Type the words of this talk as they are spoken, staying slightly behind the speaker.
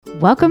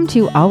Welcome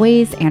to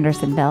Always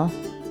Andersonville,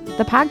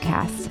 the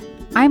podcast.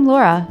 I'm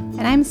Laura.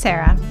 And I'm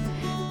Sarah.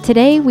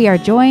 Today we are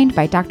joined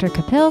by Dr.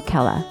 Kapil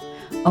Kella,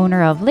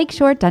 owner of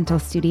Lakeshore Dental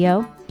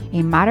Studio,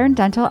 a modern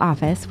dental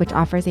office which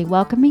offers a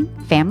welcoming,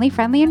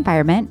 family-friendly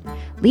environment,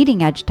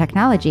 leading-edge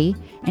technology,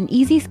 and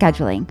easy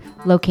scheduling,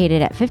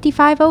 located at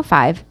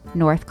 5505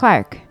 North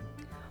Clark.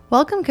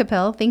 Welcome,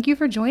 Kapil. Thank you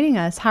for joining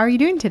us. How are you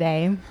doing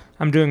today?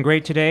 I'm doing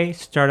great today.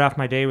 Start off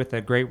my day with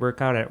a great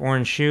workout at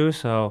Orange Shoe,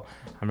 so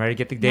I'm ready to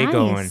get the day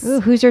going.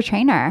 Ooh, who's your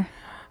trainer?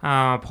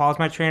 Paul's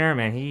my trainer.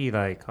 Man, he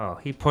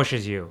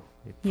pushes you.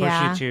 He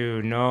pushes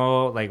you to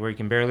know where you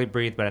can barely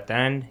breathe, but at the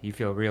end, you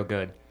feel real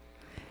good.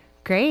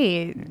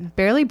 Great.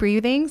 Barely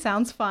breathing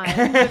sounds fun.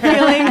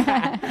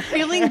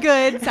 Feeling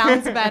good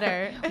sounds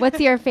better. What's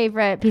your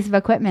favorite piece of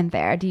equipment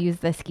there? Do you use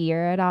the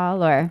skier at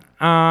all, or?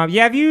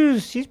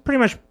 He's pretty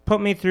much put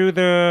me through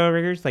the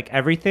rigors,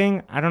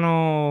 everything. I don't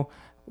know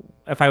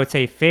if I would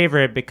say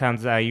favorite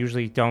because I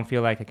usually don't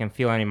feel like I can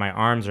feel any of my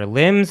arms or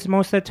limbs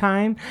most of the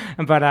time.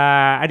 But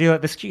I do.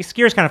 The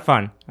skier is kind of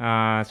fun,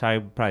 so I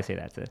would probably say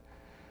that's it.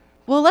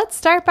 Well, let's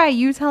start by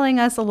you telling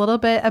us a little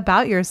bit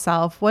about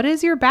yourself. What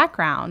is your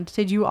background?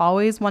 Did you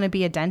always want to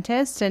be a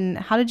dentist, and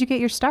how did you get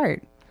your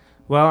start?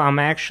 Well, I'm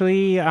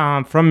actually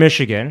from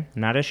Michigan,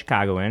 not a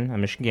Chicagoan.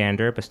 I'm a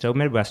Michigander, but still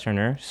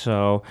Midwesterner.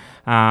 So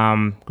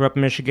grew up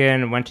in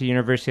Michigan, went to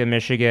University of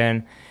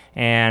Michigan,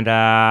 and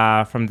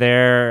from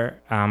there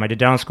I did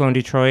dental school in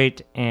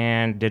Detroit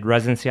and did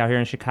residency out here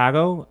in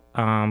Chicago.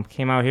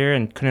 Came out here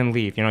and couldn't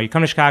leave. You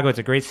come to Chicago, it's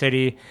a great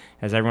city,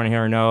 as everyone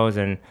here knows,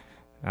 and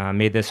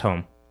made this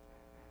home.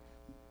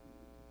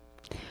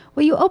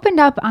 Well, you opened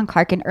up on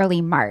Clark in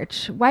early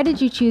March. Why did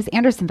you choose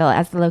Andersonville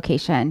as the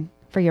location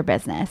for your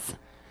business?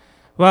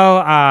 Well,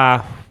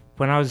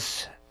 when I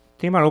was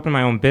thinking about opening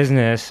my own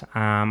business,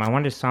 I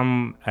wanted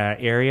some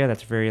area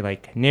that's very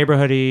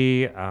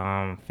neighborhoody,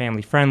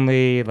 family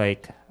friendly,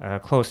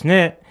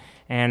 close-knit.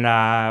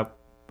 And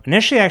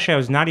initially, actually, I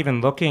was not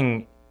even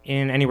looking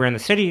anywhere in the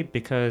city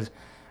because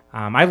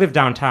I live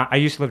downtown. I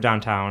used to live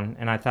downtown,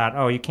 and I thought,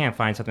 you can't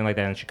find something like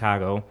that in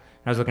Chicago. And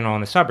I was looking all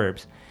in the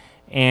suburbs.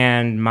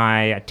 And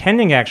my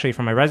attending, actually,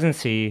 from my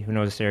residency, who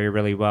knows this area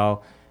really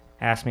well,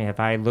 asked me if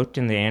I looked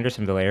in the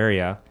Andersonville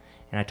area.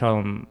 And I told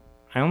him,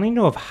 I only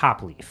know of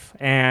Hopleaf.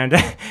 And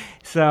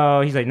so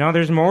he's like, no,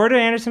 there's more to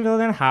Andersonville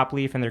than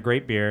Hopleaf, and they're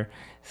great beer.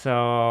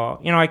 So,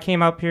 I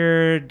came up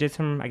here, did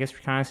some,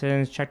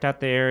 reconnaissance, checked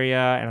out the area,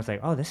 and I was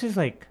like, this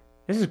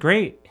is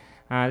great.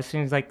 This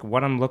seems like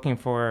what I'm looking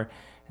for.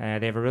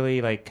 They have a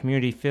really,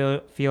 community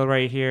feel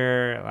right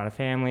here, a lot of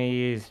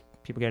families,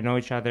 people get to know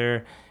each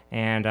other.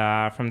 And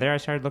from there, I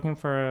started looking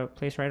for a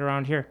place right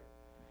around here.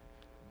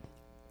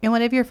 And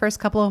what have your first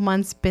couple of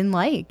months been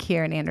like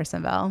here in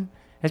Andersonville?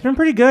 It's been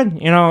pretty good.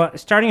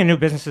 Starting a new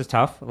business is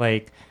tough.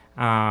 As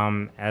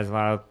a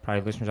lot of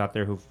probably listeners out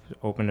there who've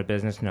opened a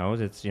business knows,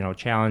 it's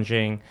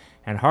challenging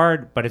and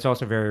hard, but it's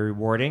also very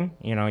rewarding.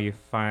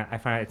 I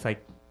find it's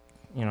like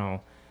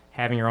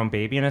having your own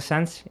baby in a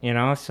sense.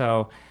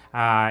 So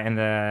and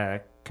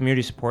the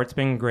community support's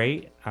been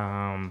great.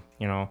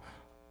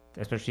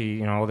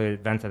 Especially all the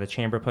events that the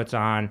chamber puts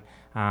on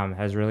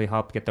has really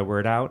helped get the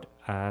word out.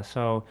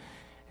 So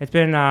it's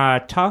been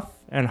tough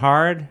and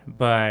hard,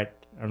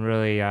 but I'm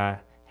really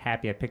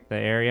happy I picked the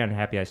area and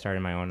happy I started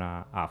my own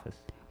office.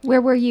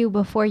 Where were you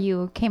before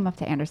you came up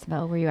to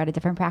Andersonville? Were you at a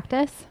different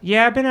practice?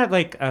 Yeah, I've been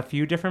at a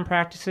few different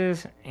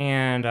practices,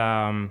 and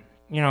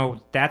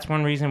that's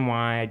one reason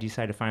why I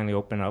decided to finally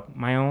open up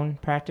my own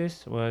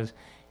practice was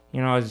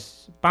I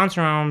was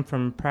bouncing around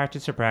from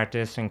practice to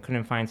practice and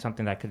couldn't find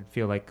something that I could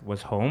feel like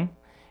was home.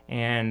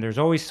 And there's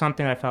always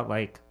something I felt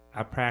like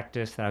a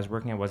practice that I was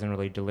working at wasn't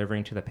really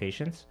delivering to the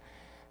patients.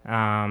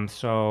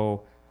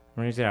 So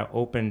when I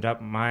opened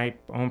up my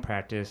own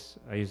practice,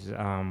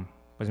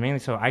 was mainly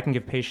so I can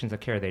give patients the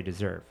care they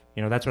deserve.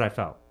 That's what I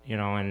felt.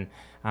 And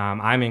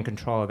I'm in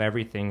control of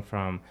everything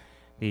from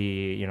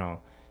the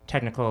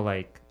technical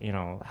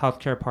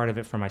healthcare part of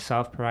it for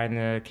myself, providing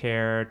the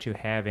care, to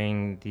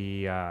having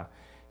the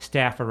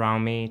staff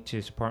around me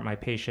to support my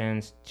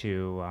patients,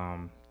 to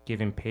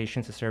giving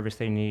patients the service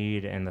they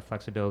need and the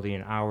flexibility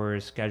in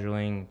hours,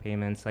 scheduling,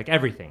 payments,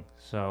 everything.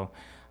 So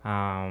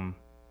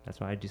that's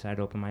why I decided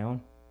to open my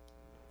own.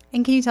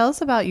 And can you tell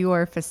us about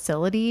your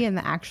facility and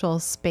the actual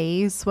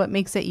space? What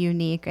makes it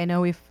unique? I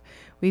know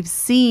we've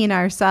seen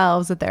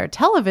ourselves that there are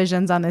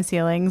televisions on the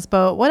ceilings,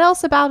 but what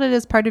else about it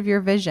is part of your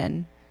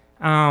vision?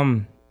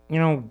 As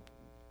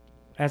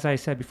I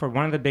said before,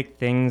 one of the big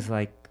things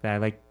that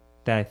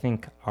I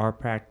think my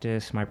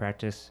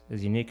practice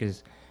is unique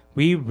is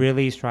we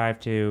really strive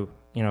to,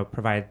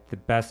 provide the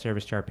best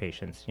service to our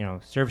patients.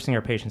 Servicing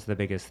our patients is the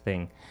biggest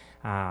thing.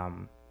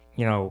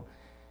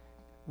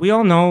 We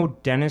all know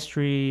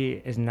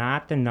dentistry is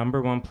not the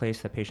number one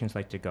place that patients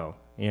like to go,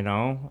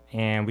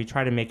 and we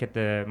try to make it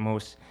the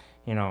most,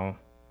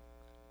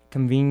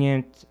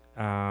 convenient,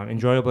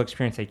 enjoyable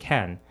experience they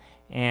can.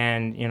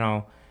 And,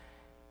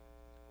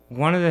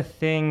 one of the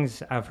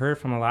things I've heard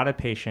from a lot of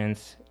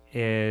patients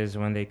is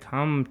when they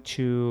come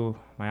to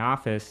my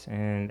office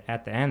and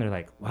at the end they're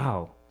like,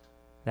 wow,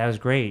 that was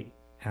great.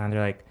 And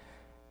they're like,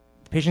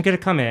 the patient's going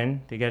to come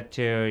in. They get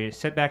to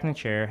sit back in the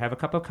chair, have a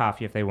cup of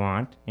coffee if they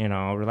want,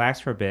 relax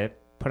for a bit,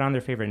 put on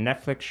their favorite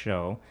Netflix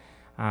show,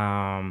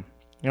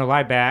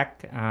 lie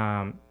back,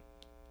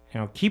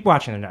 keep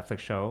watching the Netflix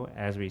show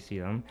as we see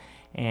them.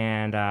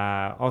 And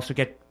also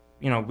get,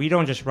 we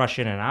don't just rush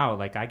in and out.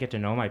 Like, I get to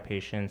know my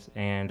patients,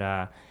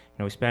 and,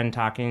 we spend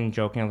talking,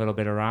 joking a little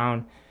bit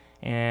around.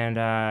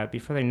 And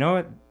before they know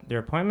it, their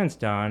appointment's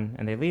done,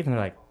 and they leave, and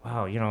they're like,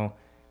 wow,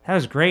 that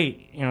was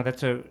great.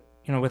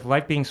 With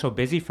life being so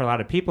busy for a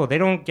lot of people, they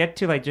don't get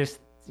to, like, just,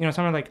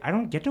 someone like, I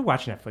don't get to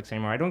watch Netflix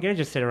anymore. I don't get to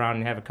just sit around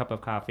and have a cup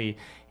of coffee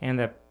and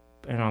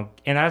and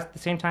at the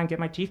same time get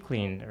my teeth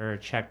cleaned or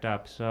checked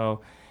up.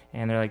 So,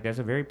 and they're like, that's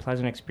a very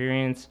pleasant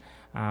experience,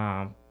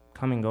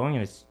 coming, going,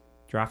 and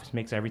your office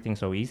makes everything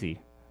so easy.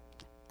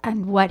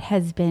 And what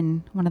has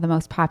been one of the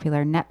most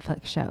popular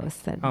Netflix shows?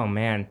 Oh,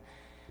 man.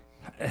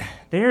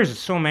 There's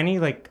so many,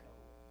 like,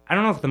 I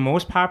don't know if the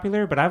most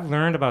popular, but I've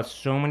learned about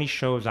so many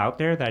shows out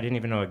there that I didn't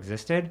even know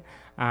existed.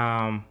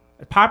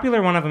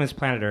 Popular, one of them is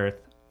Planet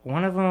Earth.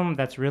 One of them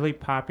that's really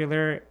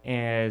popular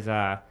is,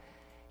 have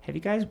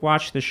you guys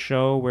watched the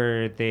show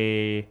where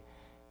they,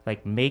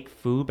 like, make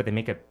food, but they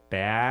make it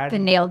bad? The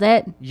Nailed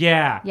It?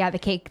 Yeah. Yeah, the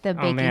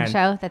baking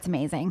show. That's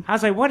amazing. I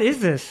was like, what is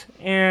this?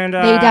 And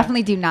they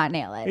definitely do not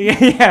nail it.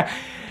 Yeah.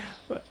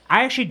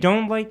 I actually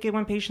don't like it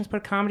when patients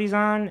put comedies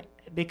on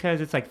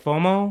because it's like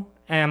FOMO.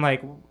 And I'm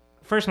like,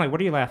 first, I'm like, what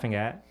are you laughing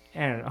at?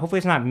 And hopefully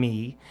it's not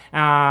me.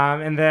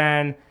 And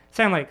then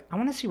second, I'm like, I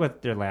want to see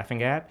what they're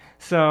laughing at.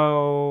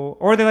 So,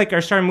 or they like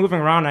are starting moving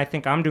around and I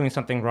think I'm doing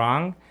something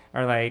wrong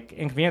or like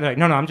inconvenient. They're like,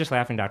 no, I'm just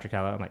laughing, Dr.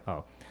 Kella. I'm like,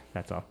 oh,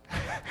 that's all.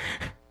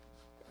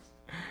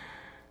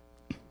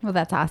 Well,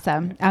 that's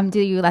awesome. Do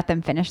you let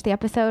them finish the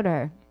episode,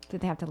 or do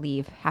they have to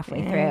leave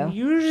halfway through?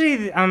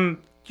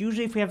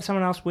 Usually if we have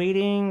someone else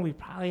waiting, we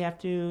probably have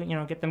to,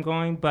 get them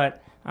going.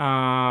 But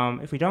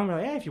if we don't, we're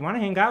like, hey, if you want to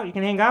hang out, you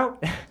can hang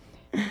out.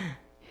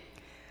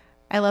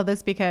 I love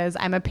this because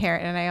I'm a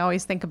parent, and I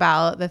always think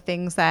about the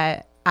things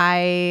that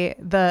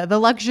the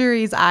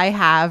luxuries I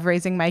have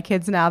raising my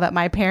kids now that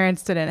my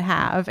parents didn't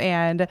have.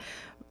 And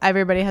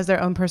everybody has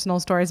their own personal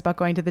stories about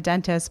going to the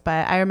dentist.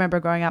 But I remember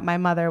growing up, my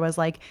mother was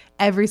like,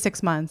 every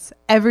 6 months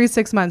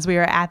we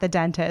were at the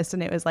dentist,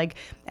 and it was like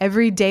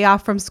every day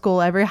off from school,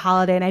 every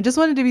holiday. And I just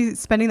wanted to be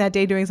spending that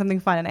day doing something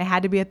fun, and I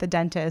had to be at the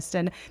dentist.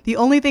 And the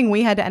only thing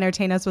we had to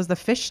entertain us was the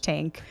fish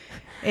tank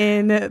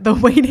in the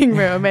waiting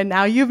room. And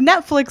now you have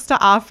Netflix to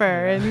offer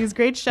and these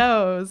great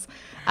shows.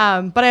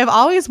 But I've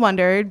always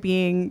wondered,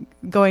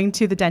 going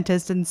to the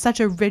dentist in such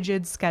a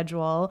rigid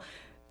schedule,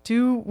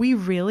 do we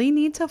really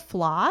need to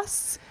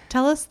floss?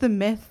 Tell us the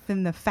myth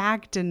and the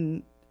fact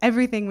and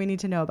everything we need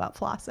to know about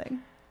flossing.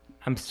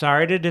 I'm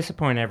sorry to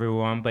disappoint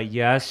everyone, but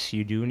yes,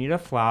 you do need a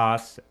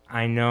floss.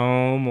 I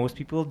know most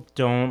people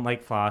don't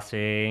like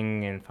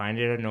flossing and find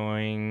it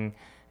annoying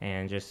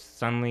and just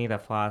suddenly the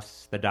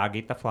dog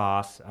ate the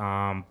floss.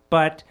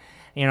 But,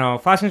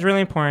 flossing is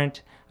really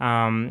important.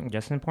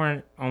 Just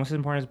important, almost as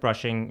important as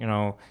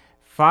brushing.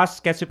 Floss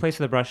gets to a place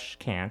where the brush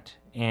can't.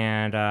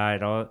 And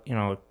it all,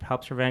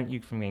 helps prevent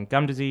you from getting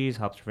gum disease,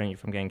 helps prevent you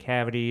from getting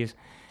cavities.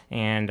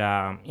 And,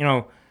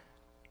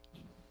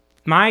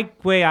 my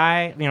way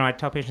I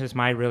tell patients this,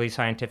 my really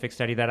scientific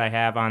study that I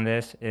have on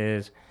this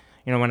is,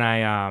 when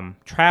I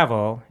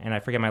travel and I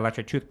forget my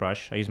electric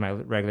toothbrush, I use my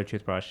regular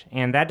toothbrush,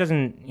 and that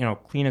doesn't,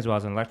 clean as well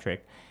as an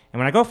electric. And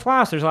when I go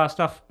floss, there's a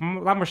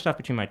lot more stuff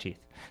between my teeth.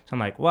 So I'm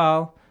like,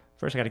 well,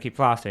 first I got to keep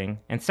flossing.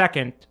 And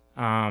second,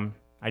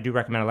 I do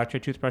recommend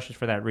electric toothbrushes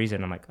for that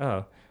reason. I'm like,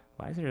 oh,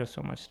 why is there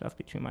so much stuff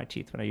between my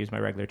teeth when I use my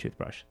regular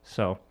toothbrush?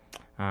 So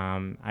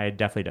it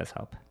definitely does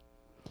help.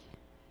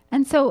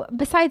 And so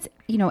besides,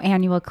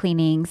 annual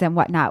cleanings and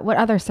whatnot, what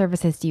other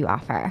services do you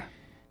offer?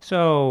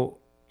 So,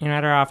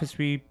 at our office,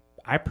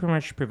 I pretty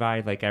much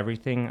provide like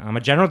everything. I'm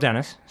a general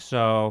dentist.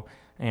 So,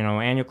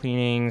 annual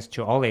cleanings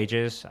to all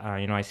ages.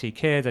 I see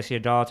kids, I see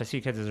adults, I see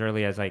kids as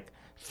early as like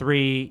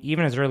 3,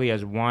 even as early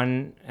as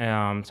 1.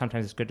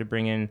 Sometimes it's good to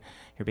bring in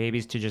your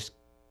babies to just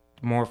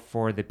more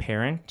for the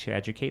parent to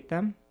educate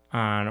them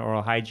on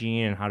oral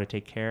hygiene and how to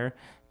take care,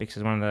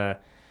 because one of the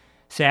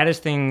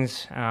saddest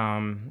things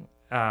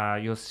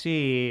you'll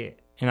see,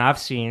 and I've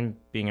seen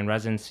being in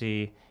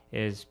residency,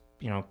 is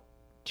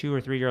 2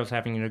 or 3 girls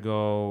having to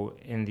go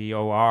in the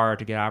OR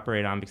to get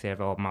operated on because they have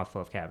a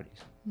mouthful of cavities,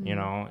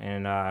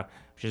 and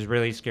which is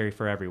really scary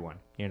for everyone,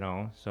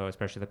 so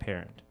especially the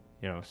parent,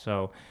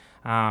 so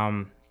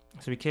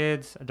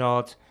kids,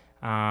 adults,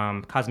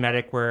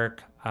 cosmetic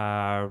work,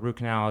 root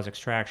canals,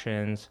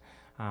 extractions,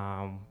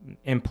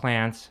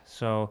 implants.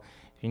 So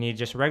if you need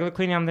just a regular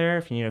cleaning, I'm there.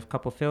 If you need a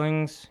couple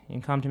fillings, you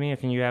can come to me.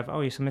 If you have,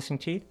 you have some missing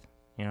teeth,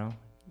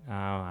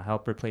 I'll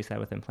help replace that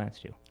with implants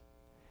too.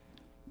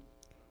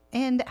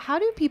 And how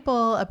do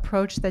people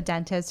approach the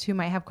dentist who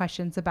might have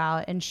questions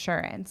about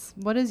insurance?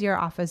 What does your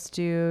office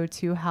do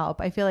to help?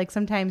 I feel like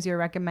sometimes you're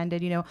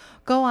recommended,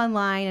 go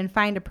online and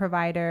find a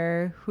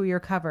provider who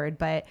you're covered.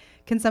 But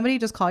can somebody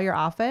just call your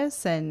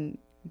office and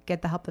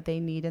get the help that they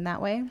need in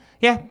that way?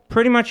 Yeah,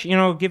 pretty much,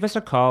 give us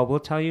a call. We'll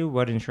tell you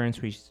what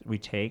insurance we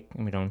take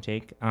and we don't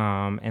take.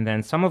 And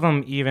then some of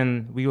them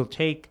even we will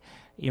take,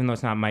 even though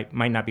it's not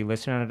might not be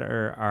listed on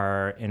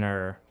our in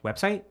our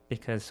website,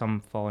 because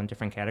some fall in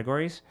different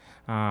categories.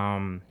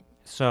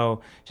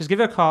 So just give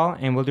it a call,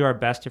 and we'll do our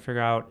best to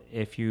figure out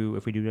if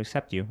we do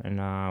accept you, and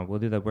we'll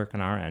do the work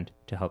on our end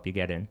to help you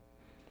get in.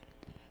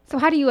 So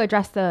how do you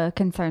address the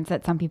concerns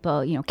that some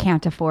people,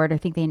 can't afford or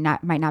think they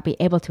might not be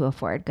able to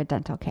afford good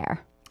dental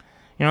care?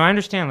 I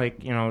understand,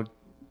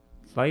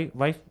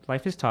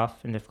 life is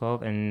tough and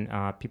difficult, and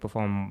people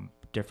fall in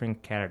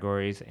different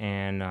categories,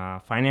 and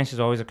finance is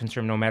always a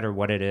concern no matter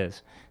what it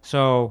is.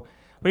 So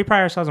we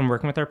pride ourselves on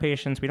working with our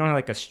patients. We don't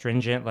have a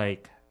stringent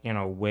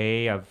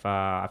way of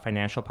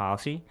financial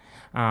policy.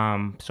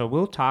 So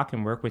we'll talk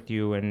and work with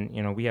you,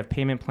 and we have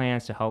payment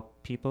plans to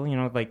help people.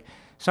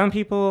 Some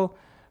people,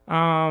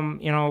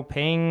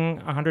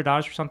 paying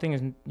 $100 for something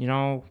is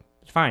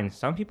it's fine.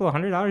 Some people,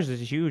 $100 is a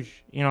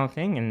huge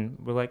thing, and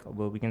we're like,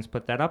 well, we can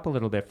split that up a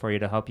little bit for you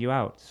to help you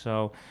out.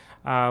 So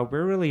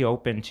we're really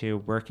open to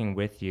working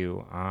with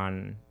you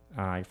on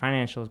your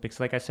financials, because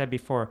like I said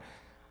before,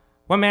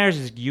 what matters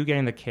is you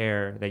getting the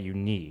care that you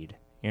need,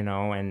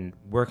 and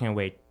working a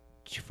way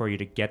for you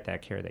to get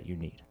that care that you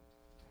need.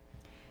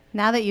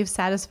 Now that you've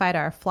satisfied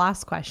our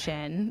floss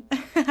question,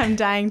 I'm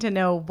dying to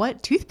know,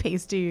 what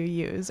toothpaste do you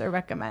use or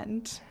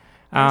recommend?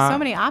 There's so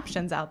many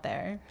options out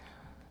there.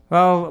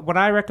 Well, what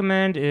I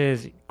recommend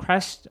is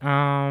Crest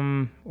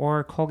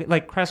or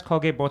Colgate. Crest,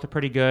 Colgate, both are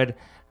pretty good.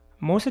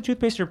 Most of the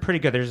toothpaste are pretty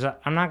good.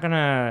 I'm not going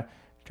to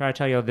try to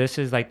tell you this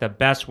is the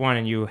best one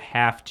and you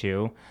have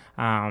to.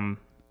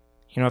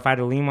 If I had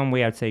to lean one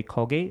way, I'd say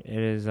Colgate. It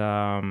is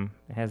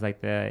it has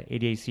the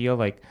ADA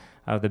seal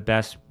of the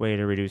best way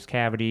to reduce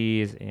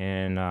cavities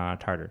and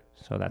tartar.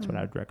 So that's what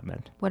I would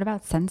recommend. What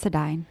about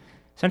Sensodyne?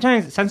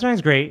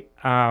 Sensodine's great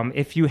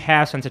if you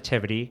have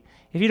sensitivity.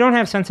 If you don't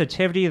have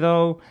sensitivity,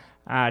 though,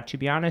 to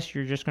be honest,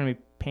 you're just going to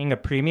be paying a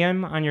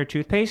premium on your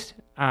toothpaste.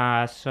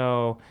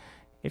 So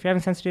if you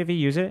have sensitivity,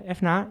 use it.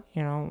 If not,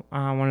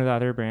 one of the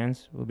other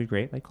brands will be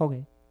great, like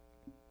Colgate.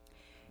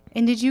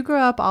 And did you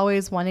grow up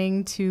always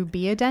wanting to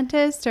be a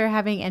dentist or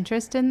having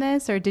interest in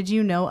this, or did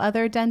you know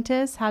other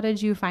dentists? How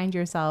did you find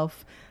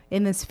yourself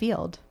in this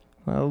field?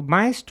 Well,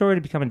 my story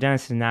to become a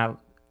dentist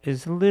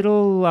is a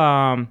little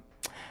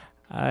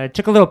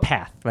took a little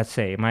path, let's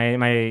say.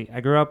 I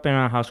grew up in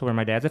a household where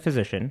my dad's a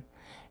physician,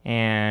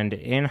 and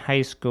in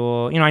high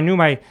school, I knew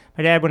my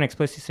dad wouldn't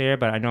explicitly say it,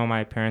 but I know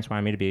my parents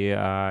wanted me to be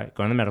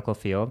go in the medical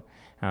field,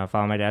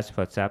 follow my dad's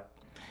footsteps.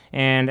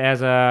 And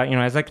as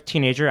a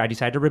teenager, I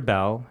decided to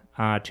rebel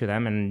to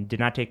them and did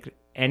not take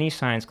any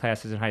science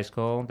classes in high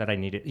school that I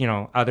needed,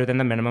 other than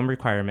the minimum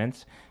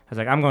requirements. I was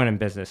like, I'm going in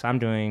business. I'm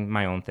doing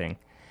my own thing.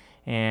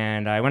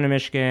 And I went to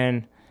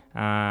Michigan,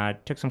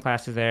 took some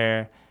classes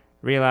there,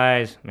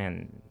 realized,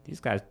 man, these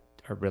guys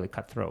are really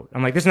cutthroat.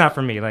 I'm like, this is not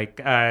for me.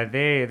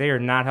 They are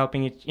not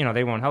helping each,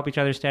 they won't help each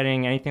other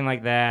studying, anything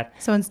like that.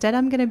 So instead,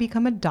 I'm going to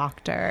become a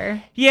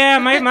doctor. Yeah,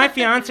 my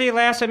fiance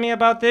laughs at me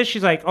about this.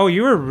 She's like, oh,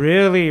 you were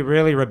really,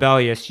 really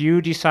rebellious. You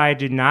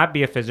decided to not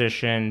be a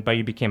physician, but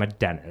you became a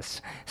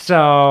dentist.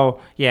 So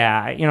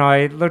yeah,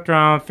 I looked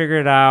around,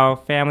 figured it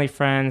out. Family,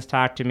 friends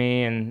talked to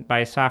me, and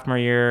by sophomore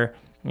year,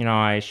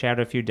 I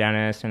shadowed a few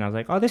dentists, and I was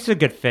like, oh, this is a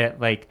good fit.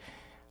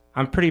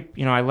 I'm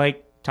pretty, I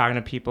like talking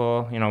to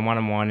people,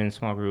 one-on-one in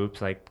small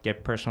groups,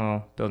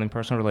 building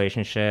personal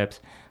relationships.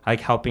 I like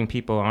helping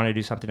people. I want to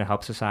do something to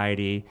help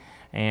society.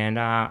 And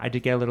I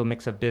did get a little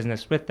mix of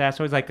business with that.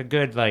 So it was a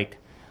good,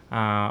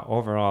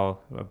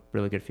 overall, a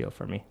really good feel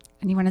for me.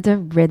 And you wanted to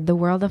rid the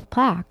world of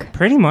plaque.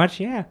 Pretty much,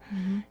 yeah.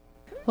 Mm-hmm.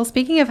 Well,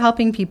 speaking of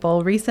helping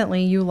people,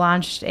 recently you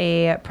launched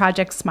a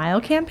Project Smile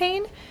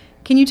campaign.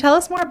 Can you tell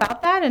us more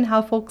about that and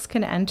how folks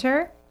can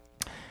enter?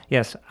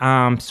 Yes.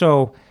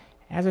 So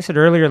as I said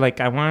earlier,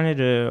 I wanted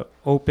to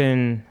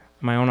open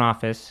my own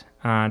office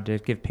to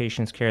give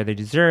patients care they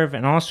deserve,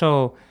 and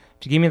also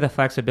to give me the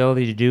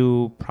flexibility to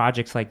do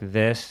projects like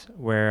this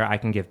where I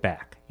can give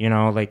back.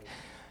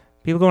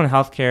 People go into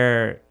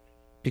healthcare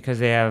because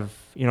they have,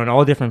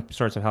 all different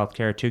sorts of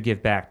healthcare to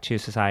give back to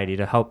society,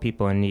 to help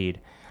people in need.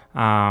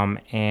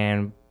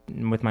 And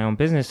with my own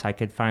business, I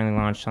could finally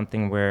launch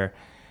something where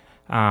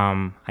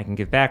I can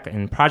give back.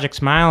 And Project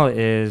Smile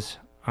is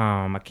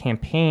a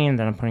campaign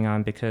that I'm putting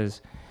on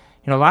because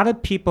a lot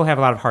of people have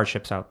a lot of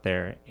hardships out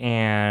there,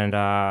 and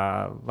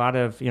a lot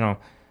of,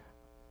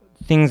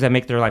 things that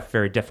make their life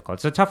very difficult.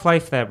 It's a tough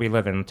life that we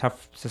live in, a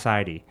tough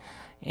society.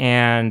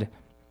 And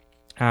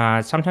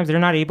sometimes they're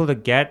not able to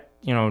get,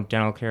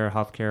 dental care,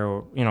 health care,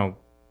 or,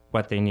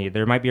 what they need.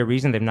 There might be a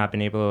reason they've not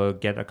been able to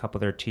get a couple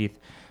of their teeth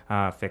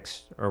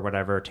fixed or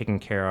whatever, taken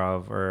care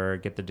of, or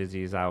get the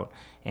disease out.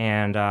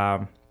 And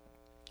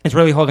it's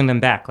really holding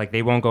them back.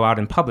 They won't go out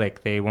in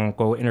public. They won't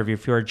go interview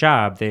for a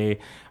job. They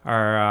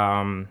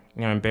are,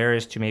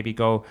 embarrassed to maybe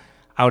go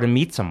out and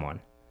meet someone.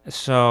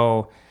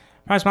 So,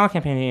 Project Smile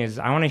campaign is,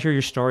 I want to hear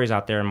your stories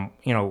out there. And,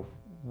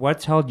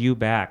 what's held you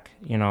back?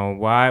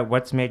 Why?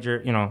 What's made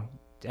your?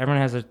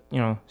 Everyone has a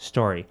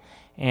story,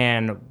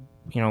 and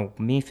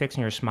me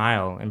fixing your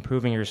smile,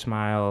 improving your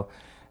smile,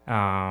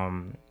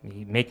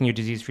 making you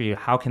disease-free,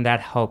 how can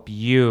that help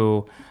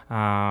you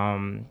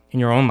in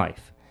your own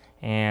life?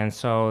 And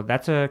so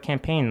that's a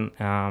campaign.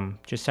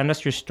 Just send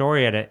us your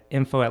story at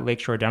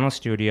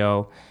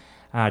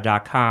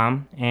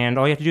info@lakeshoredentalstudio.com, and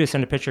all you have to do is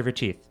send a picture of your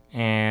teeth.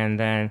 And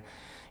then,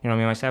 me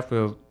and myself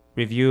will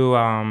review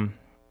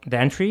the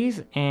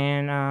entries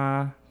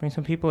and bring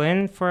some people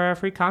in for a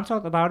free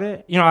consult about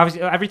it.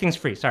 Obviously, everything's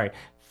free. Sorry.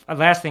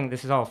 Last thing,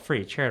 this is all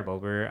free, charitable.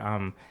 You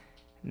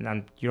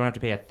don't have to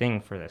pay a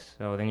thing for this.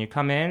 So then you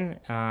come in,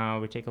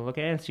 we take a look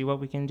at it and see what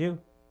we can do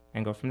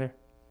and go from there.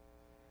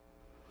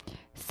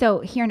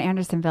 So here in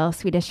Andersonville,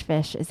 Swedish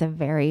Fish is a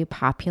very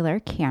popular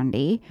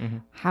candy. Mm-hmm.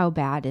 How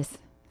bad is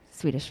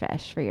Swedish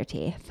Fish for your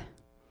teeth?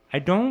 I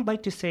don't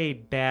like to say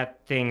bad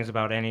things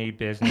about any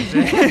business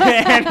in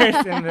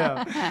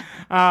Andersonville.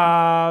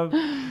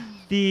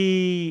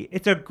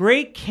 It's a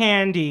great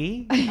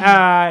candy.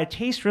 It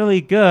tastes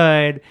really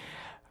good.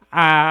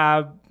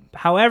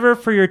 However,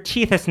 for your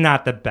teeth, it's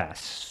not the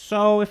best.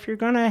 So if you're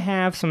going to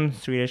have some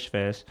Swedish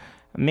Fish,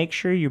 make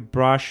sure you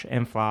brush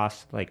and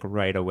floss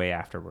right away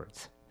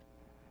afterwards.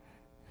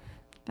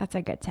 That's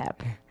a good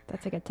tip.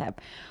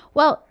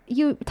 Well,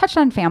 you touched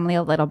on family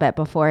a little bit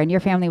before, and your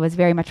family was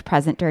very much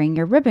present during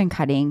your ribbon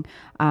cutting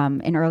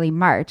in early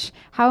March.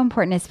 How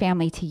important is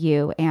family to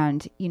you?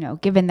 And,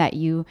 given that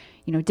you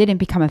didn't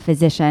become a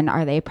physician,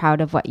 are they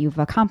proud of what you've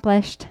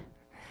accomplished?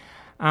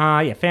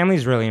 Yeah, family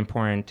is really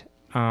important.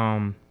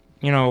 One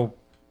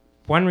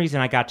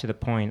reason I got to the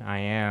point I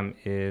am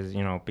is,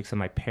 because of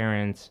my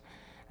parents,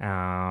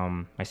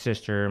 my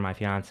sister, my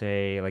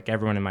fiance,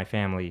 everyone in my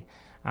family.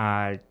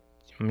 My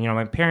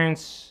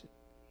parents,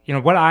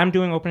 what I'm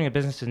doing, opening a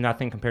business, is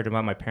nothing compared to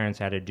what my parents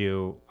had to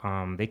do.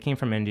 They came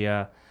from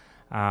India,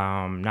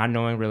 not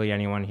knowing really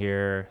anyone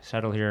here,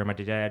 settled here. My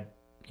dad,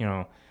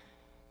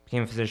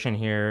 became a physician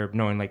here,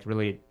 knowing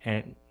really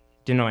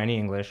didn't know any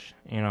English.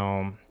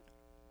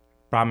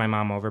 Brought my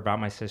mom over, brought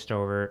my sister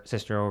over,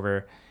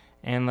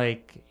 and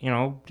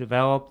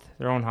developed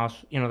their own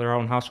house, their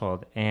own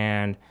household.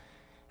 And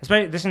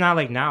especially, this is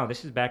not now.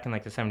 This is back in the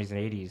 70s and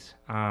 80s.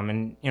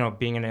 And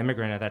being an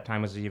immigrant at that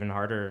time was even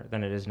harder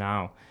than it is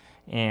now.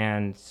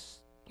 And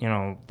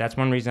that's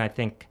one reason I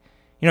think,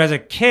 as a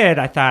kid,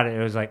 I thought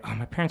it was oh,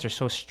 my parents are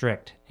so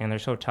strict and they're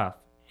so tough.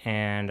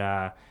 And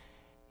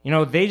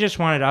they just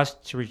wanted us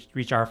to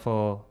reach our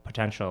full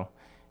potential.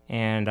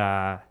 And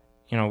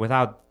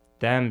without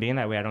them being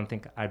that way, I don't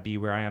think I'd be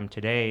where I am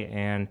today.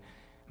 And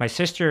my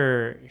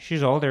sister,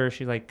 she's older.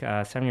 She's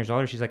 7 years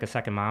older. She's a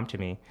second mom to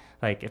me.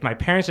 If my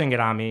parents didn't get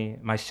on me,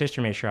 my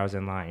sister made sure I was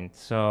in line.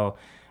 So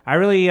I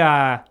really,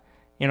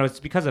 it's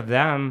because of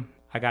them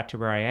I got to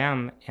where I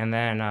am. And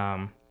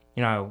then,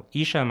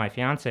 Isha, my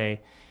fiance,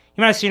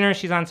 you might have seen her.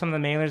 She's on some of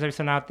the mailers I've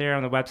sent out there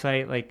on the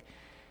website.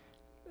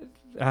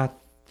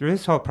 Through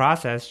this whole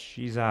process,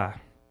 she's, the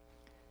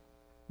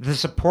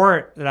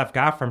support that I've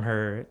got from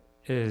her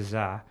is,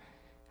 I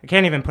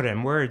can't even put it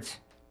in words.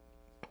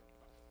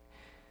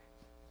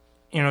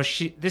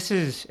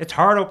 It's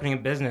hard opening a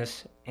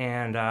business,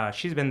 and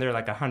she's been there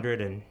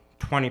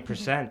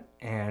 120%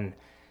 and,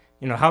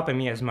 helping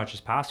me as much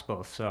as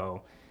possible.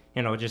 So,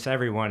 just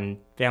everyone,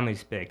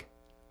 family's big.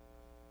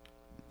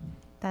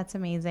 That's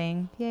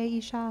amazing. Yay,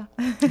 Isha.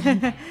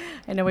 I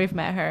know we've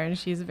met her, and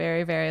she's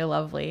very, very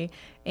lovely.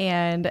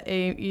 And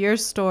your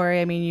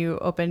story, you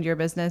opened your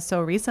business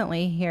so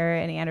recently here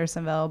in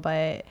Andersonville,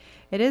 but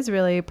it is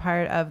really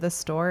part of the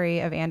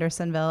story of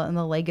Andersonville and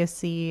the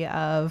legacy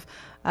of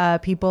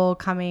people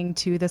coming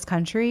to this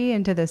country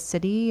and to this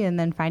city and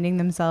then finding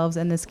themselves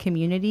in this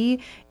community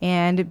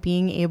and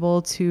being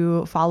able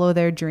to follow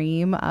their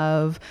dream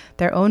of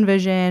their own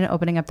vision,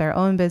 opening up their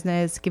own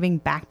business, giving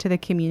back to the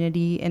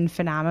community in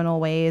phenomenal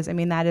ways.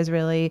 That is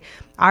really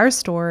our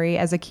story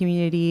as a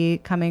community,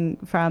 coming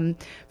from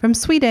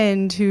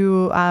Sweden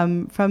to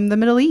from the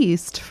Middle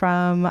East,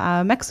 from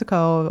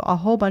Mexico, a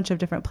whole bunch of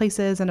different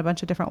places and a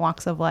bunch of different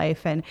walks of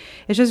life. And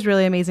it's just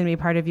really amazing to be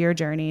part of your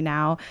journey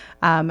now,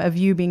 of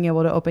you being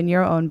able to open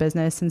your own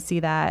business and see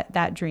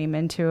that dream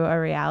into a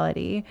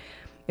reality.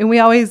 And we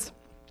always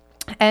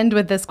end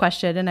with this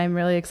question, and I'm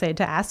really excited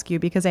to ask you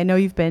because I know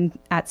you've been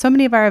at so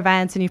many of our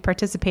events and you've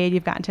participated,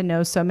 you've gotten to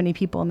know so many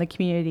people in the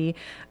community.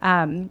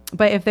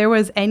 But if there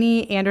was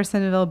any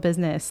Andersonville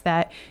business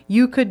that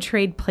you could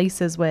trade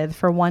places with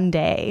for one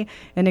day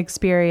and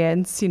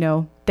experience,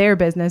 their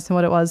business and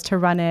what it was to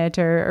run it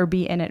or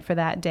be in it for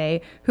that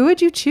day, who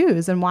would you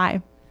choose and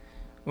why?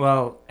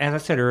 Well, as I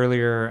said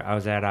earlier, I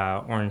was at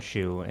Orange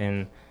Shoe,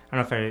 and I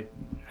don't know if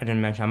I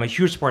didn't mention, I'm a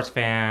huge sports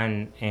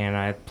fan, and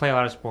I play a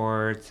lot of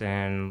sports,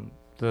 and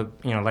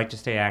like to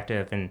stay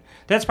active, and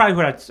that's probably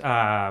what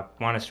I'd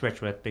want to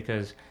switch with,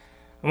 because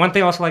one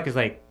thing I also like is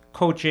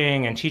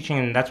coaching and teaching,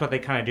 and that's what they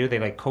kind of do.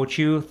 They coach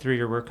you through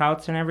your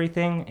workouts and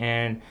everything,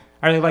 and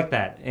I really like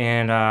that.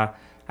 And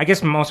I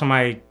guess most of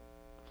my,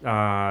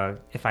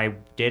 if I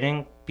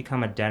didn't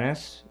become a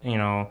dentist,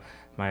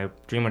 my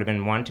dream would have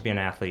been, one, to be an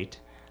athlete.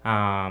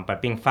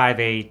 But being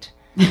 5'8",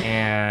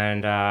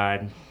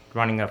 and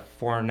running a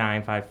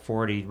 4.95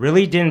 40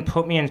 really didn't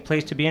put me in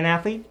place to be an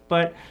athlete,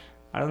 but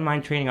I don't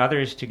mind training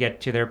others to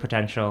get to their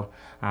potential.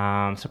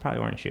 So probably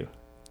Orange Shoe.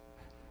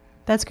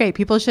 That's great.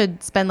 People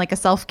should spend like a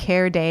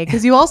self-care day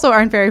because you also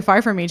aren't very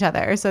far from each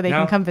other. So they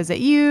can come visit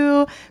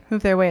you,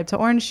 move their way up to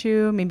Orange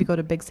Shoe, maybe go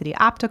to Big City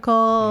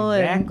Optical.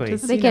 Exactly. And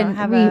just, They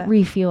can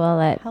refuel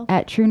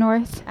at True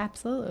North.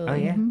 Absolutely. Oh,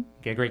 yeah.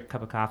 Get a great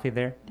cup of coffee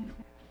there.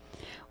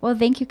 Well,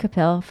 thank you,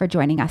 Kapil, for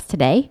joining us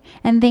today.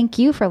 And thank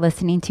you for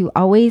listening to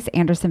Always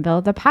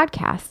Andersonville, the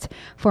podcast.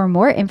 For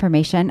more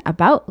information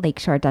about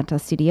Lakeshore Dental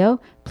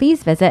Studio,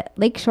 please visit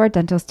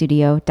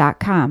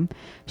lakeshoredentalstudio.com.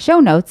 Show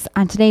notes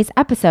on today's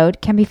episode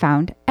can be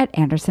found at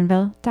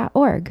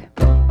andersonville.org.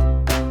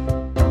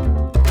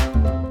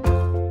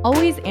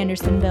 Always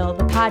Andersonville,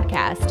 the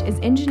podcast, is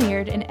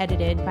engineered and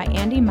edited by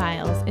Andy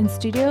Miles in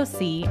Studio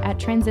C at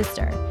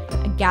Transistor,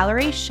 a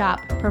gallery, shop,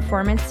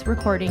 performance,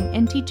 recording,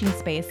 and teaching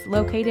space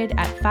located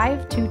at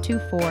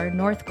 5224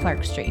 North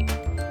Clark Street.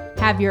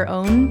 Have your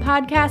own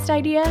podcast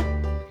idea?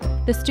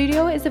 The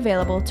studio is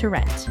available to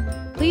rent.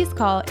 Please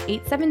call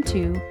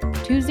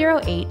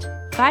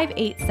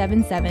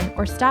 872-208-5877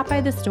 or stop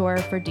by the store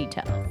for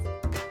details.